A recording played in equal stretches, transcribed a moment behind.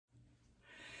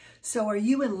So are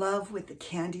you in love with the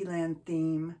Candyland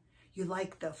theme? You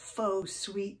like the faux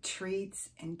sweet treats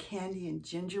and candy and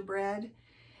gingerbread?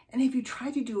 And have you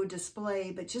tried to do a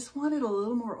display but just wanted a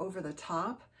little more over the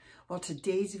top? Well,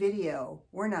 today's video,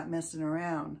 we're not messing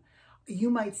around.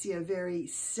 You might see a very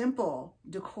simple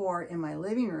decor in my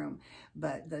living room,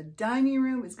 but the dining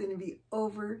room is going to be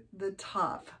over the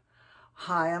top.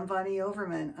 Hi, I'm Bonnie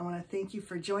Overman. I want to thank you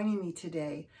for joining me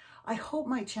today. I hope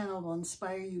my channel will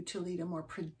inspire you to lead a more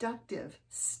productive,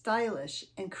 stylish,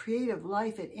 and creative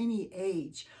life at any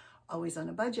age, always on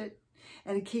a budget.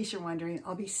 And in case you're wondering,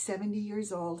 I'll be 70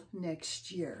 years old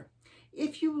next year.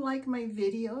 If you like my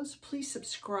videos, please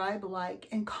subscribe, like,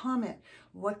 and comment.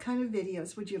 What kind of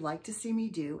videos would you like to see me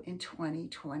do in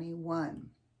 2021?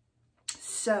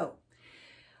 So,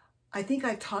 I think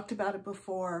I've talked about it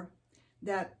before,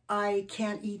 that I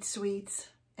can't eat sweets.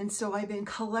 And so I've been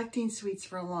collecting sweets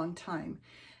for a long time.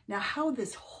 Now, how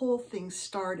this whole thing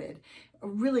started,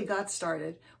 really got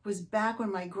started, was back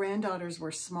when my granddaughters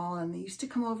were small and they used to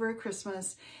come over at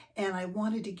Christmas, and I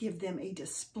wanted to give them a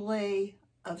display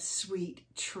of sweet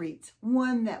treats.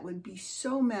 One that would be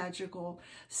so magical,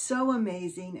 so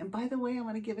amazing. And by the way, I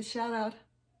want to give a shout out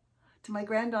to my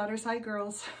granddaughters. Hi,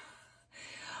 girls.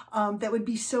 That would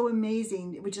be so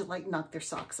amazing. It would just like knock their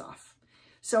socks off.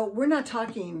 So we're not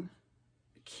talking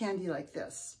candy like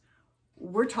this.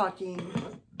 We're talking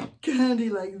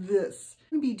candy like this.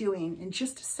 I'm going to be doing, in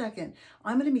just a second,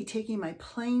 I'm going to be taking my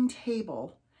plain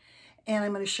table and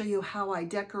I'm going to show you how I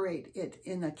decorate it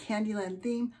in the Candyland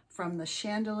theme, from the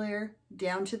chandelier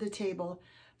down to the table,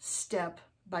 step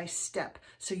by step.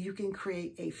 So you can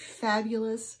create a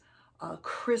fabulous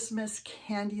Christmas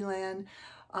Candyland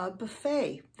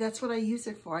buffet. That's what I use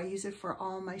it for. I use it for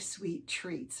all my sweet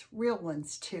treats, real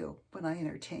ones too, when I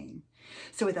entertain.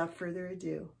 So without further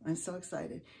ado, I'm so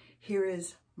excited. Here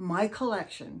is my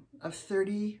collection of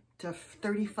 30 to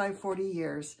 35, 40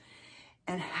 years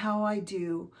and how I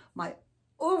do my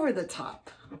over-the-top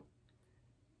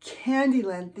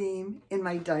Candyland theme in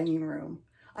my dining room.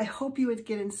 I hope you would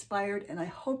get inspired and I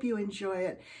hope you enjoy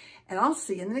it. And I'll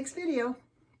see you in the next video.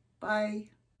 Bye.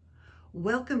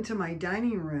 Welcome to my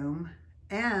dining room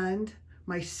and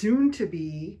my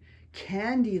soon-to-be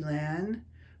Candyland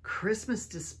Christmas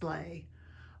display.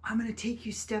 I'm going to take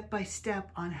you step by step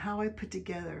on how I put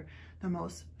together the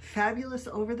most fabulous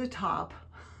over-the-top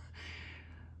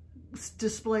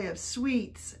display of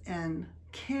sweets and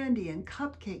candy and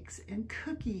cupcakes and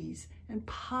cookies and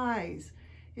pies.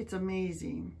 It's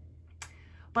amazing.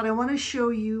 But I want to show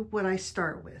you what I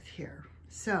start with here.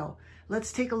 So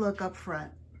let's take a look up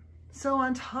front. So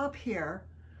on top here,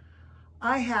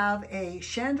 I have a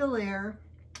chandelier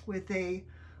with a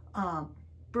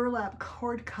burlap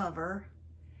cord cover,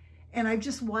 and I've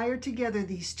just wired together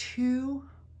these two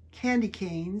candy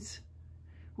canes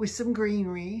with some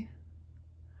greenery,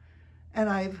 and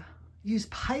I've used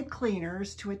pipe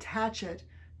cleaners to attach it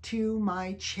to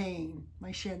my chain,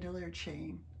 my chandelier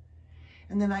chain.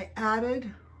 And then I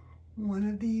added one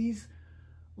of these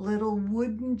little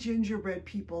wooden gingerbread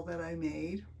people that I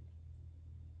made.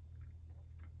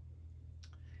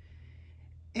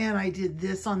 And I did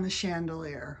this on the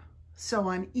chandelier. So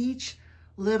on each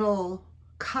little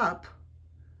cup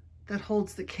that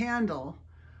holds the candle,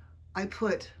 I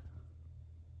put,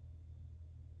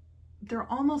 they're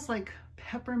almost like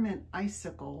peppermint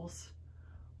icicles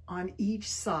on each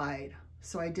side.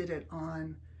 So I did it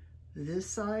on this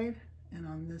side and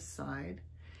on this side,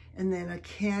 and then a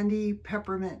candy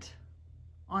peppermint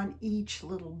on each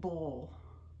little bowl.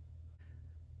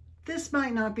 This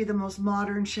might not be the most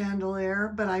modern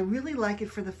chandelier, but I really like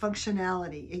it for the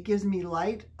functionality. It gives me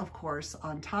light, of course,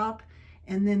 on top.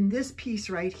 And then this piece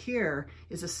right here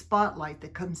is a spotlight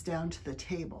that comes down to the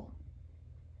table.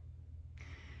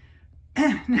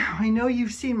 Now, I know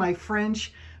you've seen my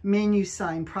French menu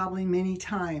sign probably many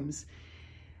times.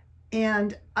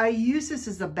 And I use this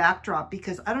as a backdrop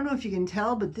because I don't know if you can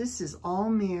tell, but this is all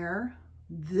mirror.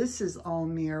 This is all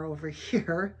mirror over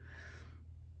here.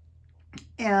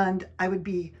 And I would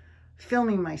be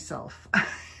filming myself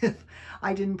if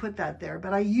I didn't put that there.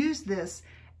 But I use this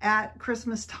at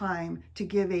Christmas time to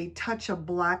give a touch of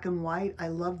black and white. I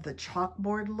love the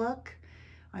chalkboard look.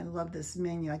 I love this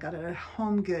menu. I got it at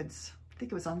Home Goods. I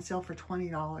think it was on sale for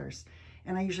 $20.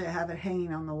 And I usually have it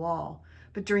hanging on the wall.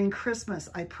 But during Christmas,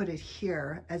 I put it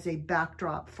here as a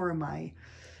backdrop for my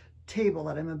table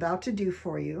that I'm about to do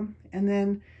for you. And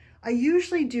then I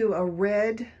usually do a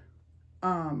red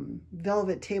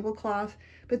velvet tablecloth,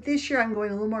 but this year I'm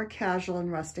going a little more casual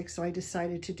and rustic, so I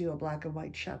decided to do a black and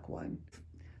white check one.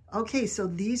 Okay, so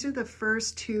these are the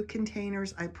first two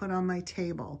containers I put on my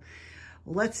table.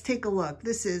 Let's take a look.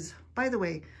 This is, by the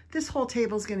way, this whole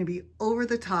table is going to be over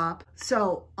the top.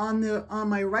 So on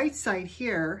my right side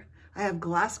here, I have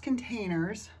glass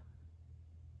containers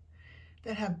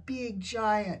that have big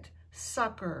giant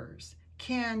suckers,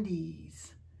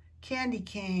 candies, candy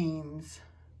canes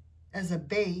as a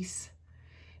base.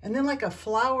 And then like a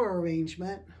flower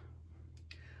arrangement,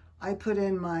 I put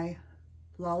in my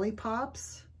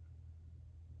lollipops,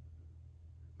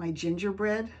 my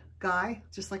gingerbread guy,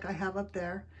 just like I have up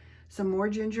there, some more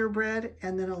gingerbread,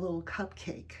 and then a little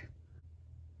cupcake.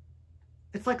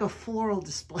 It's like a floral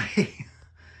display.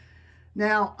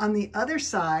 Now, on the other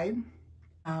side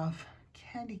of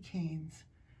candy canes,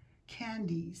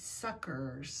 candies,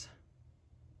 suckers,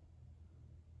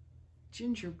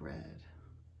 gingerbread,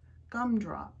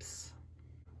 gumdrops.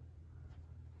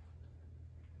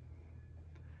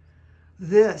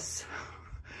 This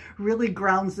really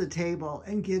grounds the table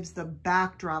and gives the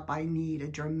backdrop I need, a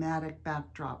dramatic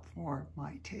backdrop for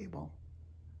my table.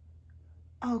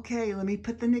 Okay, let me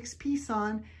put the next piece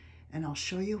on and I'll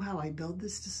show you how I build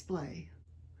this display.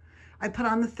 I put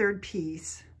on the third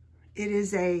piece. It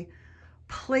is a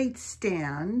plate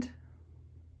stand.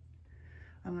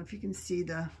 I don't know if you can see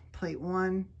the plate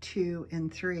 1, 2,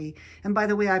 and 3. And by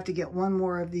the way, I have to get one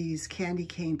more of these candy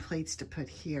cane plates to put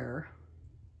here.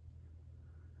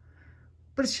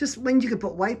 But it's just, when you can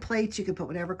put white plates, you can put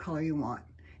whatever color you want.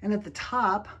 And at the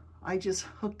top, I just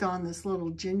hooked on this little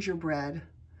gingerbread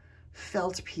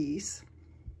felt piece.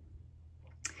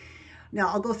 Now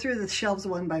I'll go through the shelves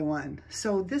one by one.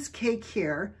 So this cake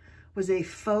here was a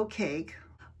faux cake,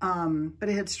 but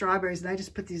it had strawberries, and I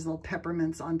just put these little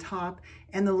peppermints on top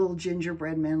and the little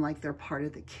gingerbread men like they're part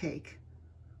of the cake.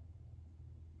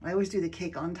 I always do the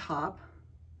cake on top.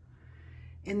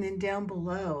 And then down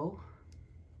below,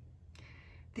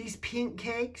 these pink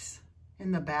cakes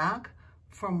in the back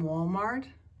from Walmart,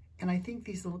 and I think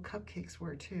these little cupcakes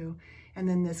were too. And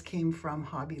then this came from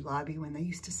Hobby Lobby when they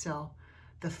used to sell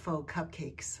the faux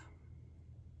cupcakes.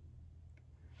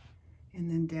 And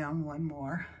then down one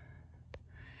more.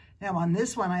 Now on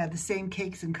this one, I have the same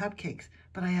cakes and cupcakes,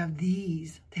 but I have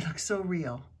these. They look so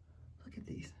real. Look at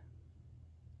these.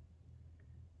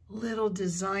 Little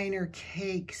designer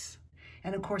cakes.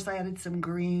 And of course I added some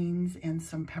greens and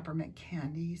some peppermint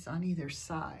candies on either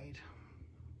side.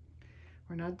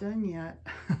 We're not done yet.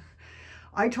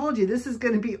 I told you this is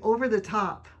going to be over the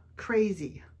top,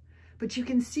 crazy. But you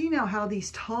can see now how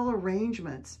these tall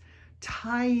arrangements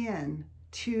tie in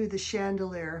to the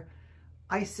chandelier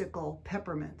icicle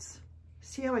peppermints.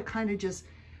 See how it kind of just,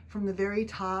 from the very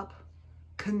top,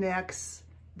 connects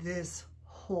this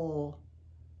whole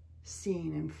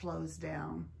scene and flows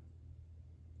down.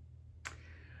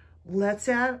 Let's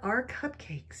add our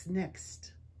cupcakes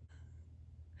next.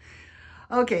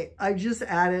 Okay, I just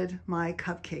added my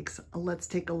cupcakes. Let's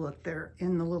take a look. They're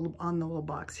in the on the little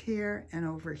box here and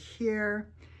over here.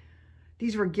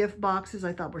 These were gift boxes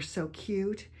I thought were so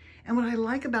cute. And what I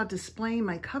like about displaying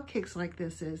my cupcakes like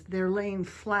this is they're laying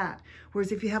flat.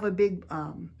 Whereas if you have a big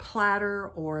platter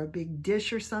or a big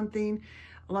dish or something,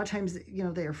 a lot of times, you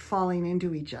know, they're falling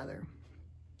into each other.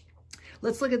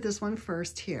 Let's look at this one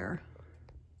first here.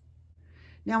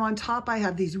 Now on top, I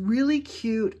have these really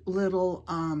cute little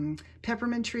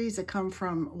peppermint trees that come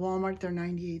from Walmart. They're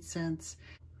 98 cents.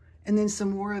 And then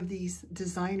some more of these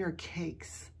designer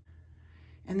cakes.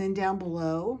 And then down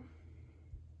below,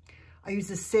 I use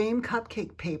the same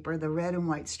cupcake paper, the red and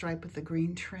white stripe with the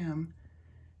green trim.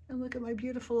 And look at my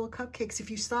beautiful little cupcakes.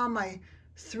 If you saw my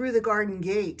Through the Garden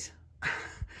Gate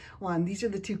one, these are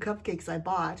the two cupcakes I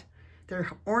bought.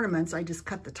 They're ornaments. I just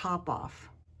cut the top off.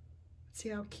 See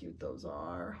how cute those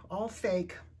are, all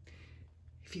fake.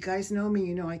 If you guys know me,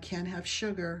 you know I can't have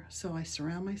sugar, so I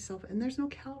surround myself, and there's no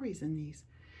calories in these.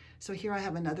 So here I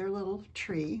have another little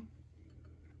tree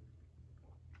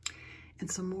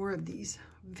and some more of these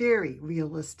very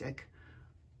realistic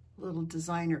little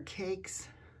designer cakes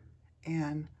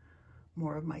and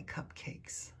more of my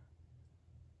cupcakes.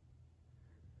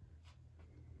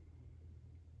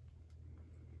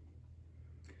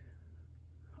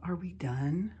 Are we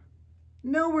done?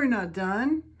 No, we're not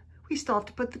done. We still have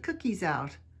to put the cookies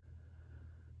out.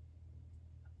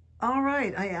 All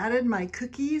right, I added my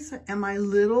cookies and my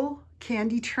little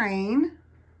candy train.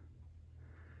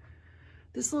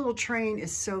 This little train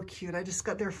is so cute.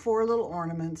 There are 4 little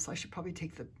ornaments. I should probably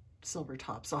take the silver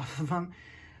tops off of them.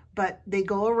 But they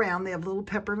go around, they have little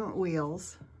peppermint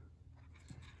wheels.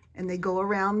 And they go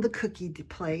around the cookie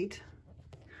plate.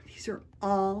 These are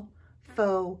all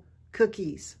faux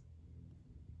cookies.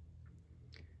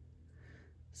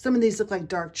 Some of these look like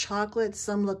dark chocolate.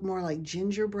 Some look more like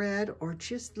gingerbread, or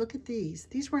just look at these.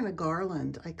 These were in a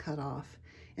garland I cut off.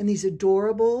 And these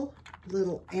adorable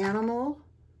little animal.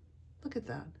 Look at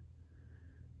that.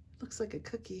 Looks like a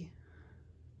cookie.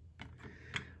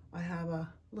 I have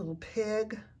a little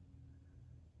pig.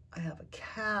 I have a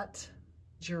cat,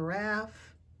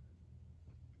 giraffe,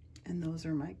 and those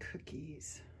are my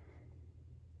cookies.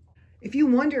 If you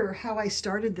wonder how I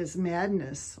started this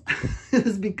madness, it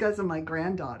was because of my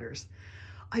granddaughters.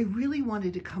 I really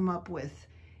wanted to come up with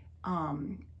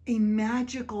a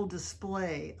magical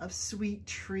display of sweet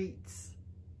treats.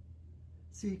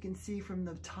 So you can see from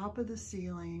the top of the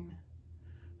ceiling,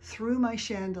 through my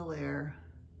chandelier,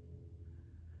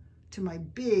 to my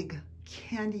big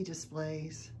candy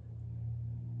displays,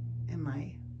 and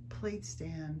my plate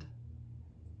stand,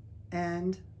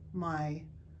 and my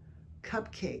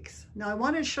cupcakes. Now I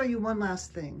want to show you one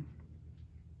last thing.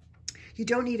 You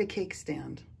don't need a cake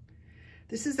stand.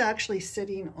 This is actually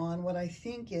sitting on what I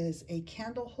think is a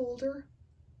candle holder.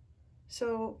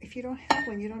 So if you don't have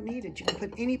one, you don't need it. You can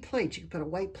put any plate. You can put a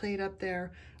white plate up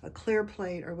there, a clear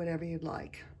plate, or whatever you'd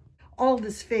like. All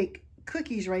this fake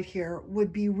cookies right here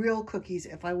would be real cookies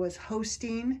if I was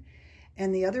hosting.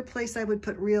 And the other place I would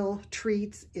put real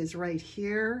treats is right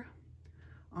here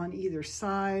on either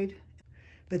side.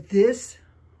 But this,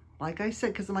 like I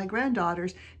said, because of my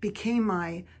granddaughters, became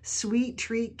my sweet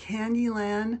treat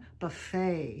Candyland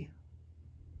buffet.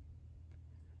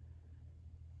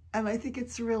 And I think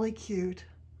it's really cute.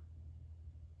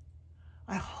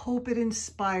 I hope it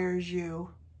inspires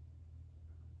you.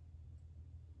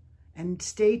 And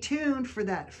stay tuned for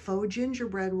that faux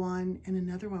gingerbread one and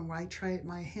another one where I try it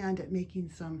my hand at making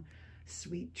some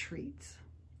sweet treats.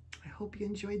 I hope you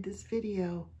enjoyed this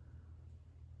video.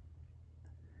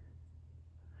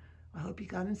 I hope you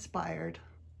got inspired.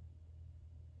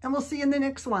 And we'll see you in the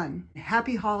next one.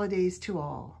 Happy holidays to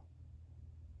all.